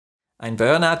Ein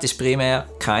Burnout ist primär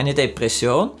keine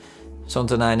Depression,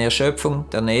 sondern eine Erschöpfung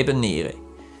der Nebenniere.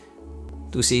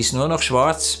 Du siehst nur noch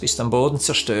schwarz, bist am Boden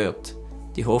zerstört.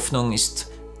 Die Hoffnung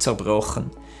ist zerbrochen.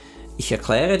 Ich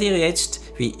erkläre dir jetzt,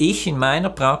 wie ich in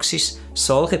meiner Praxis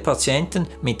solche Patienten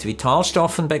mit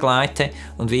Vitalstoffen begleite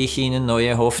und wie ich ihnen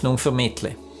neue Hoffnung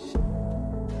vermittle.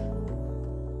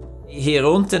 Hier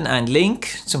unten ein Link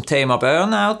zum Thema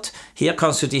Burnout. Hier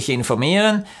kannst du dich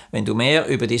informieren, wenn du mehr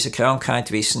über diese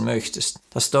Krankheit wissen möchtest.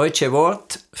 Das deutsche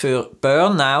Wort für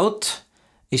Burnout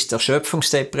ist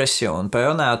Erschöpfungsdepression.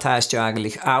 Burnout heißt ja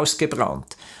eigentlich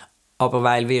ausgebrannt. Aber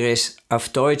weil wir es auf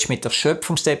Deutsch mit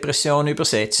Erschöpfungsdepression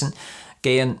übersetzen,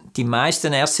 gehen die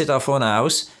meisten Ärzte davon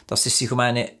aus, dass es sich um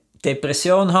eine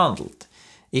Depression handelt.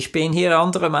 Ich bin hier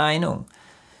anderer Meinung.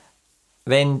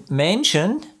 Wenn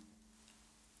Menschen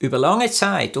über lange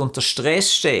Zeit unter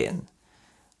Stress stehen,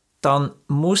 dann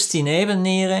muss die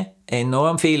Nebenniere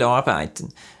enorm viel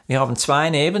arbeiten. Wir haben 2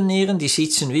 Nebennieren, die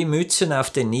sitzen wie Mützen auf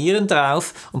den Nieren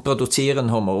drauf und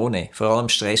produzieren Hormone, vor allem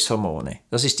Stresshormone.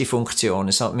 Das ist die Funktion,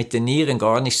 es hat mit den Nieren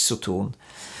gar nichts zu tun.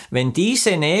 Wenn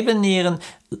diese Nebennieren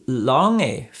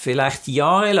lange, vielleicht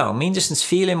jahrelang, mindestens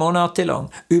viele Monate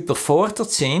lang überfordert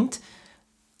sind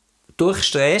durch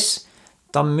Stress,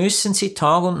 dann müssen sie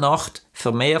Tag und Nacht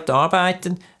vermehrt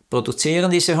arbeiten,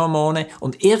 produzieren diese Hormone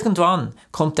und irgendwann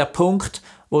kommt der Punkt,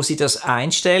 wo sie das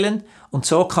einstellen und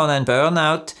so kann ein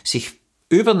Burnout sich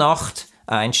über Nacht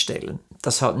einstellen.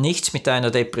 Das hat nichts mit einer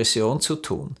Depression zu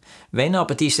tun. Wenn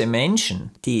aber diese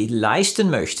Menschen, die leisten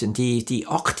möchten, die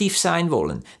aktiv sein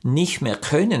wollen, nicht mehr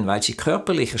können, weil sie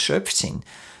körperlich erschöpft sind,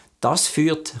 das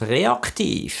führt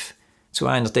reaktiv zu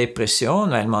einer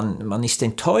Depression, weil man ist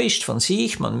enttäuscht von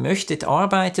sich, man möchte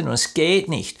arbeiten und es geht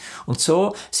nicht. Und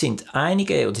so sind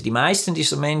einige oder die meisten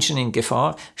dieser Menschen in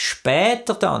Gefahr,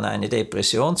 später dann eine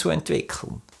Depression zu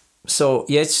entwickeln. So,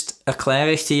 jetzt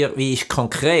erkläre ich dir, wie ich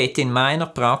konkret in meiner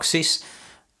Praxis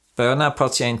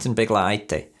Burnout-Patienten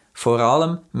begleite. Vor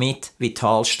allem mit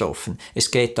Vitalstoffen.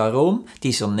 Es geht darum,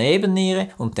 dieser Nebenniere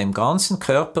und dem ganzen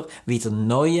Körper wieder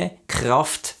neue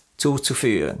Kraft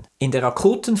zuzuführen. In der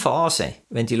akuten Phase,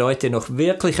 wenn die Leute noch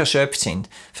wirklich erschöpft sind,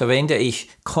 verwende ich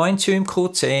Coenzym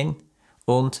Q10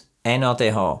 und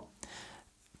NADH.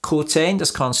 Q10,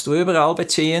 das kannst du überall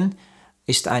beziehen,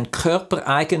 ist ein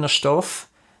körpereigener Stoff,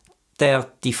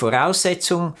 der die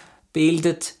Voraussetzung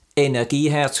bildet, Energie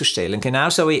herzustellen.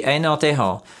 Genauso wie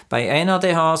NADH. Bei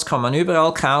NADH, das kann man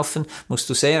überall kaufen, musst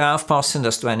du sehr aufpassen,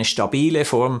 dass du eine stabile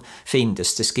Form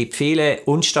findest. Es gibt viele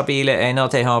unstabile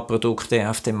NADH-Produkte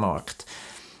auf dem Markt.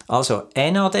 Also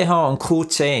NADH und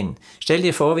Q10. Stell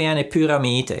dir vor wie eine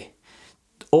Pyramide.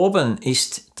 Oben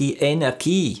ist die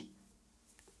Energie,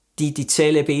 die die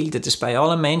Zelle bildet. Das ist bei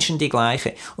allen Menschen die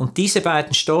gleiche. Und diese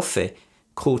beiden Stoffe,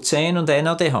 Q10 und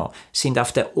NADH, sind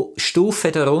auf der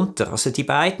Stufe darunter. Also die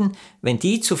beiden, wenn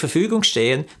die zur Verfügung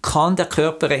stehen, kann der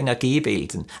Körper Energie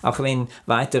bilden, auch wenn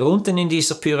weiter unten in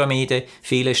dieser Pyramide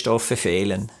viele Stoffe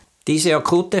fehlen. Diese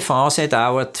akute Phase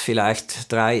dauert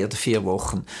vielleicht 3 oder 4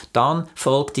 Wochen. Dann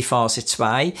folgt die Phase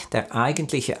 2, der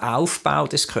eigentliche Aufbau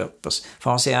des Körpers.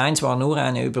 Phase 1 war nur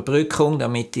eine Überbrückung,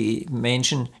 damit die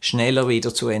Menschen schneller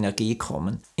wieder zur Energie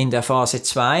kommen. In der Phase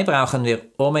 2 brauchen wir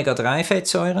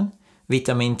Omega-3-Fettsäuren,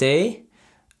 Vitamin D,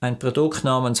 ein Produkt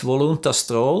namens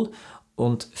Voluntastrol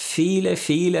und viele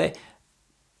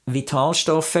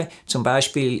Vitalstoffe, zum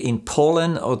Beispiel in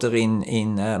Pollen oder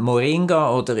in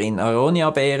Moringa oder in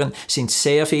Aronia-Beeren, sind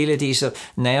sehr viele dieser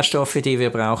Nährstoffe, die wir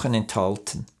brauchen,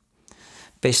 enthalten.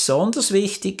 Besonders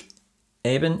wichtig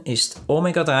eben ist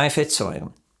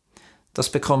Omega-3-Fettsäuren. Das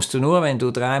bekommst du nur, wenn du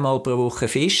 3-mal pro Woche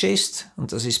Fisch isst,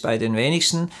 und das ist bei den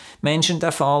wenigsten Menschen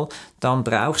der Fall. Dann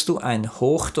brauchst du ein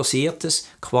hochdosiertes,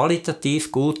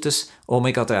 qualitativ gutes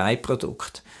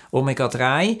Omega-3-Produkt.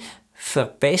 Omega-3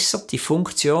 verbessert die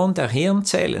Funktion der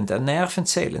Hirnzellen, der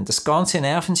Nervenzellen. Das ganze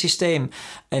Nervensystem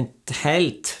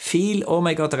enthält viel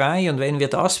Omega-3 und wenn wir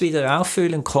das wieder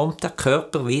auffüllen, kommt der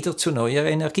Körper wieder zu neuer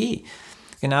Energie.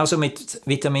 Genauso mit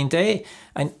Vitamin D,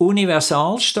 ein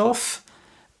Universalstoff,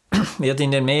 wird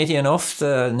in den Medien oft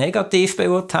negativ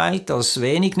beurteilt, als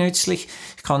wenig nützlich.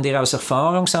 Ich kann dir aus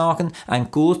Erfahrung sagen, ein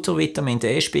guter Vitamin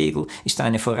D-Spiegel ist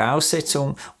eine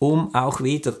Voraussetzung, um auch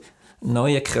wieder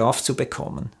neue Kraft zu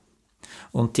bekommen.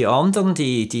 Und die anderen,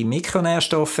 die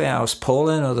Mikronährstoffe aus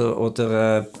Pollen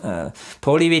oder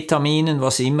Polyvitaminen,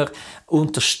 was immer,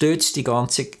 unterstützt die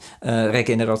ganze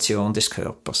Regeneration des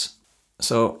Körpers.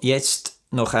 So, jetzt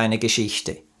noch eine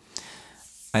Geschichte.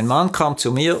 Ein Mann kam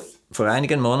zu mir vor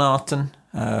einigen Monaten,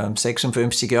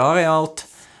 56 Jahre alt,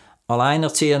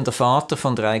 alleinerziehender Vater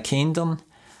von 3 Kindern.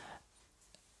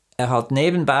 Er hat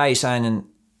nebenbei seinen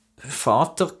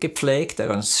Vater gepflegt,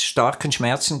 der an starken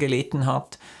Schmerzen gelitten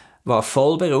hat, war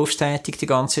voll berufstätig die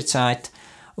ganze Zeit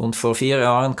und vor 4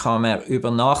 Jahren kam er über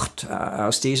Nacht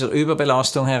aus dieser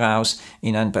Überbelastung heraus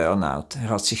in ein Burnout. Er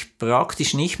hat sich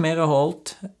praktisch nicht mehr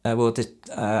erholt. Er wurde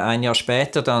 1 Jahr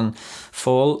später dann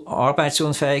voll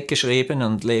arbeitsunfähig geschrieben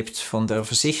und lebt von der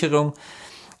Versicherung.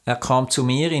 Er kam zu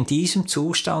mir in diesem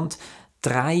Zustand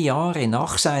 3 Jahre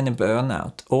nach seinem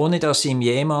Burnout, ohne dass ihm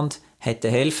jemand hätte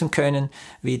helfen können,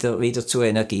 wieder zur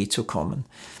Energie zu kommen.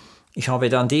 Ich habe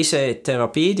dann diese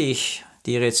Therapie, die ich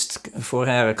dir jetzt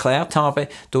vorher erklärt habe,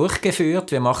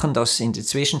 durchgeführt. Wir machen das in der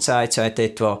Zwischenzeit seit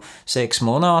etwa 6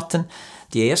 Monaten.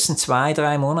 Die ersten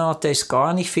 2-3 Monate ist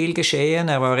gar nicht viel geschehen,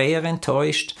 er war eher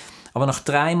enttäuscht. Aber nach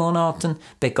 3 Monaten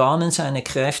begannen seine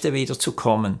Kräfte wieder zu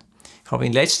kommen. Ich habe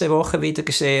ihn letzte Woche wieder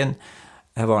gesehen.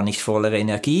 Er war nicht voller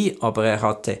Energie, aber er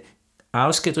hatte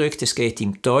ausgedrückt, es geht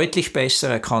ihm deutlich besser,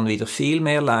 er kann wieder viel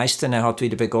mehr leisten, er hat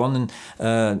wieder begonnen,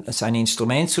 sein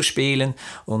Instrument zu spielen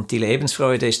und die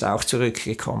Lebensfreude ist auch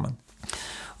zurückgekommen.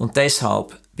 Und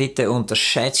deshalb, bitte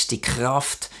unterschätzt die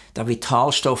Kraft der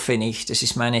Vitalstoffe nicht. Es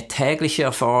ist meine tägliche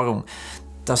Erfahrung,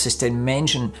 dass es den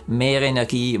Menschen mehr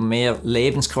Energie, mehr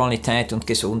Lebensqualität und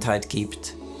Gesundheit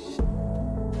gibt.